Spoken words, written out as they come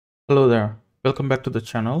Hello there, welcome back to the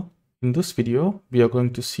channel. In this video, we are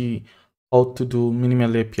going to see how to do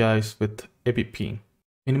minimal APIs with ABP.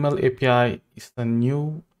 Minimal API is a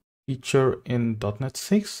new feature in .NET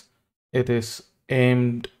 6. It is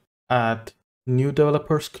aimed at new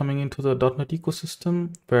developers coming into the .NET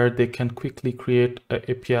ecosystem where they can quickly create an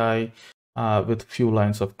API with few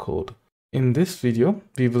lines of code. In this video,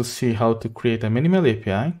 we will see how to create a minimal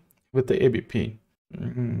API with the ABP.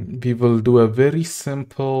 We will do a very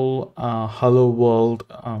simple hello world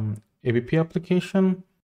ABP application.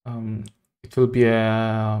 It will be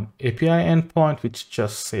a API endpoint which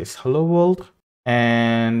just says hello world,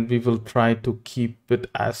 and we will try to keep it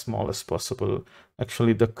as small as possible.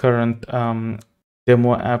 Actually, the current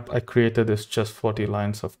demo app I created is just 40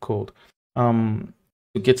 lines of code. To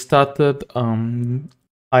get started,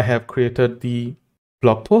 I have created the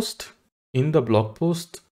blog post. In the blog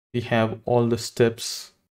post, we have all the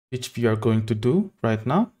steps which we are going to do right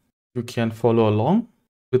now. You can follow along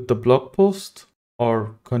with the blog post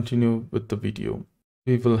or continue with the video.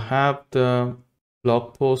 We will have the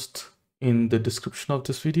blog post in the description of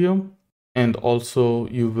this video, and also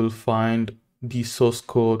you will find the source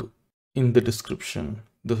code in the description.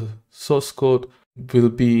 The source code will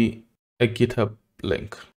be a GitHub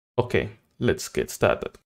link. Okay, let's get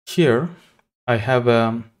started. Here I have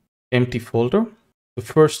an empty folder. The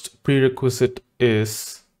first prerequisite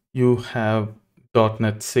is you have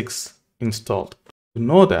 .NET 6 installed. To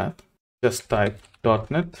know that, just type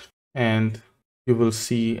 .NET and you will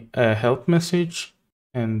see a help message,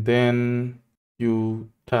 and then you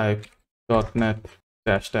type .NET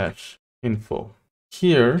 -- info.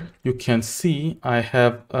 Here you can see I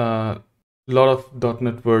have a lot of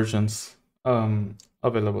 .NET versions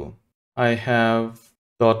available. I have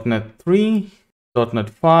 .NET 3, .NET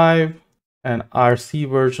 5, an RC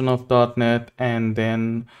version of .NET, and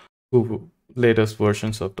then two latest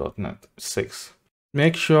versions of .NET 6.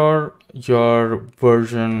 Make sure your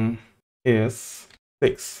version is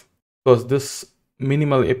 6 because this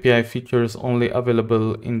minimal API feature is only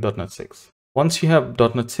available in .NET 6. Once you have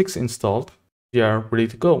 .NET 6 installed, we are ready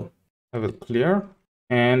to go. I will clear,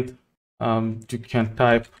 and you can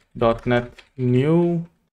type .NET new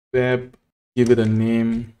web, give it a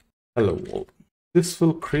name, hello world. This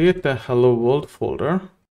will create a hello world folder.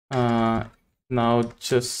 Now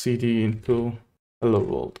just cd into hello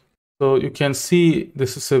world. So you can see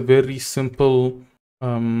this is a very simple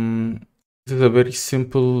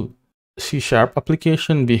C#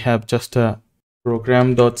 application. We have just a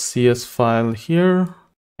program.cs file here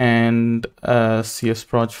and a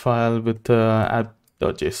csproj file with the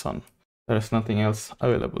app.json. There is nothing else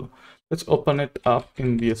available. Let's open it up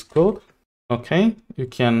in VS Code. Okay, you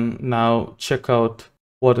can now check out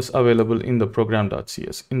what is available in the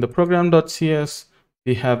program.cs. In the program.cs,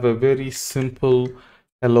 we have a very simple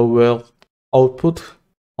hello world output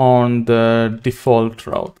on the default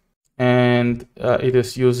route. And it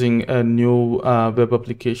is using a new web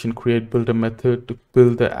application create builder method to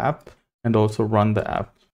build the app and also run the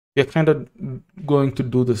app. We are kind of going to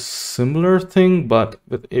do the similar thing, but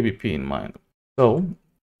with ABP in mind. So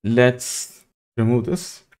let's remove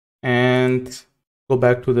this and go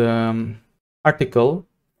back to the article.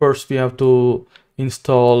 First, we have to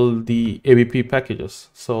install the ABP packages.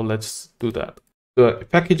 So let's do that. The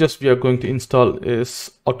packages we are going to install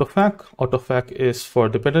is AutoFac. AutoFac is for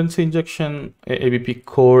dependency injection. ABP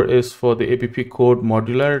Core is for the ABP code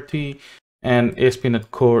modularity, and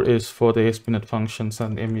ASP.NET Core is for the ASP.NET functions,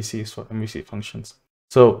 and MVC is for MVC functions.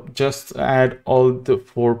 So just add all the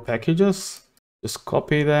 4 packages. Just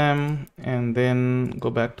copy them and then go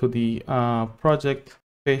back to the project,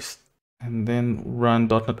 paste, and then run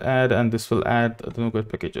 .NET add, and this will add the NuGet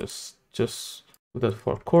packages. Just do that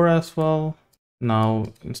for core as well. Now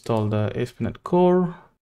install the ASP.NET Core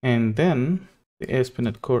and then the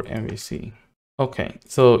ASP.NET Core MVC. Okay,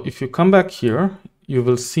 so if you come back here, you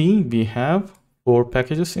will see we have 4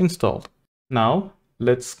 packages installed. Now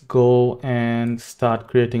let's go and start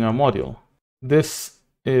creating our module. This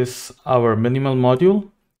is our minimal module,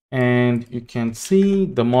 and you can see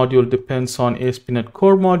the module depends on ASP.NET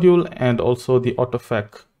Core module and also the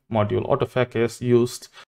AutoFac module. AutoFac is used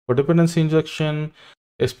for dependency injection.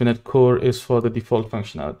 ASP.NET Core is for the default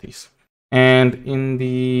functionalities. And in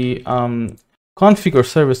the configure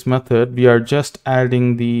service method, we are just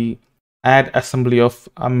adding the add assembly of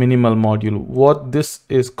a minimal module. What this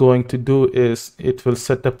is going to do is it will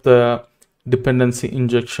set up the dependency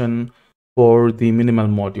injection for the minimal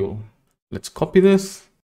module. Let's copy this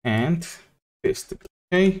and paste it.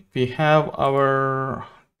 Okay, we have our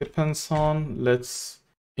depends on. Let's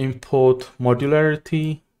import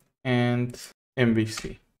modularity and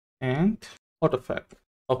MVC and AutoFac.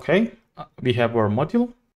 Okay, we have our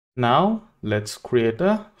module. Now let's create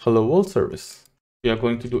a hello world service. We are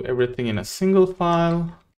going to do everything in a single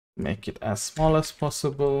file, make it as small as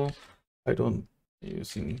possible. I don't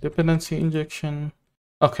using dependency injection.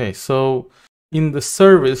 Okay, so in the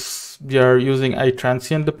service, we are using a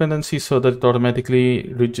transient dependency so that it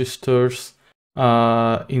automatically registers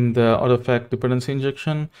in the artifact dependency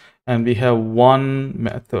injection. And we have one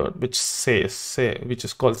method which which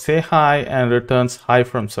is called say hi and returns hi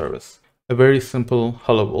from service. A very simple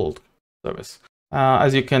hello world service.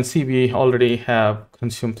 As you can see, we already have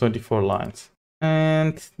consumed 24 lines.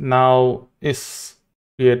 And now is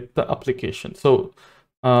create the application. So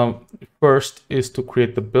first is to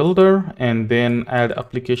create the builder and then add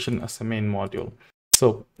application as a main module.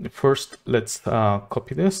 So first let's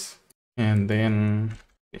copy this and then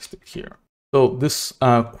paste it here. So this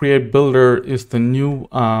create builder is the new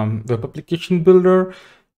web application builder.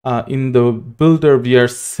 In the builder, we are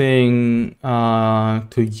saying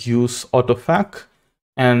to use AutoFac,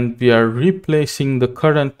 and we are replacing the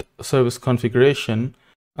current service configuration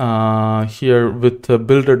here with the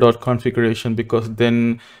builder.configuration, because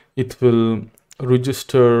then it will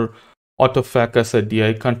register AutoFac as a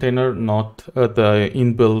DI container, not the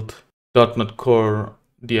inbuilt .NET Core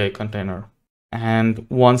DI container. And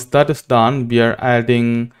once that is done, we are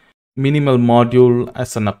adding minimal module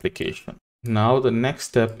as an application. Now the next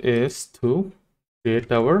step is to create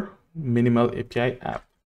our minimal API app.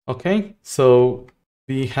 Okay, so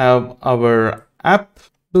we have our app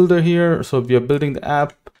builder here. So we are building the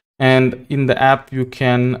app, and in the app you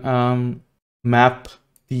can map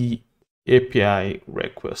the API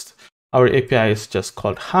request. Our API is just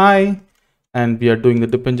called hi, and we are doing the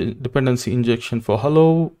dependency injection for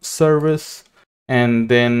hello service. And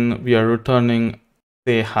then we are returning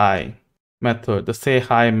say hi method. The say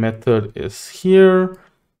hi method is here,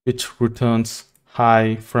 which returns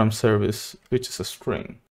hi from service, which is a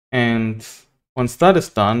string. And once that is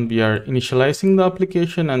done, we are initializing the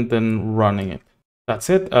application and then running it. That's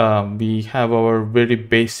it. We have our very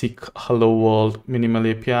basic hello world minimal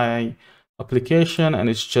API application, and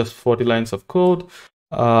it's just 40 lines of code.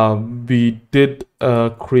 We did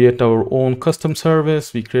create our own custom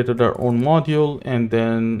service. We created our own module and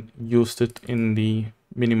then used it in the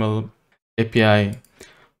minimal API.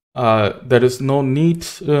 There is no need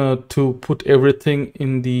to put everything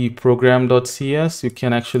in the program.cs. You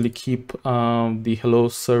can actually keep the hello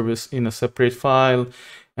service in a separate file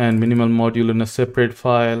and minimal module in a separate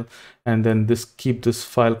file, and then keep this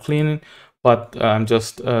file clean. But I'm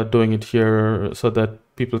just doing it here so that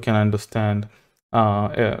people can understand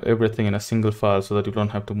everything in a single file, so that you don't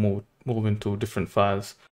have to move into different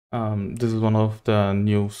files. This is one of the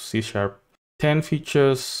new C# 10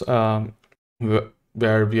 features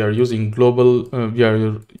where we are using global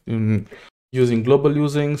using global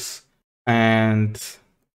usings and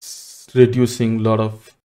reducing a lot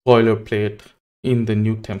of boilerplate in the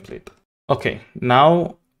new template. Okay,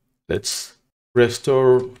 now let's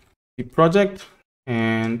restore the project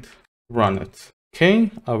and run it.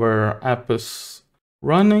 Okay, our app is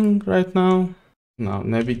running right now. Now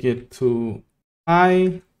navigate to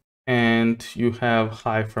hi, and you have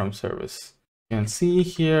hi from service. You can see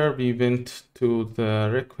here we went to the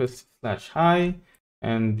request /hi,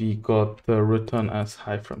 and we got the return as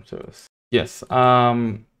hi from service. Yes,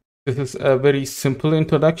 this is a very simple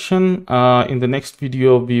introduction. In the next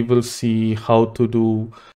video, we will see how to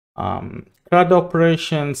do CRUD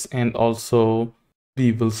operations, and also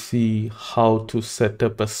we will see how to set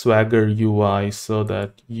up a Swagger UI so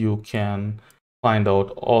that you can find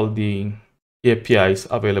out all the APIs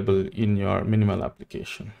available in your minimal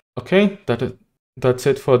application. Okay, that's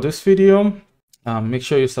it for this video. Make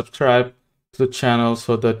sure you subscribe to the channel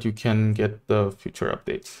so that you can get the future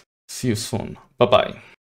updates. See you soon. Bye-bye.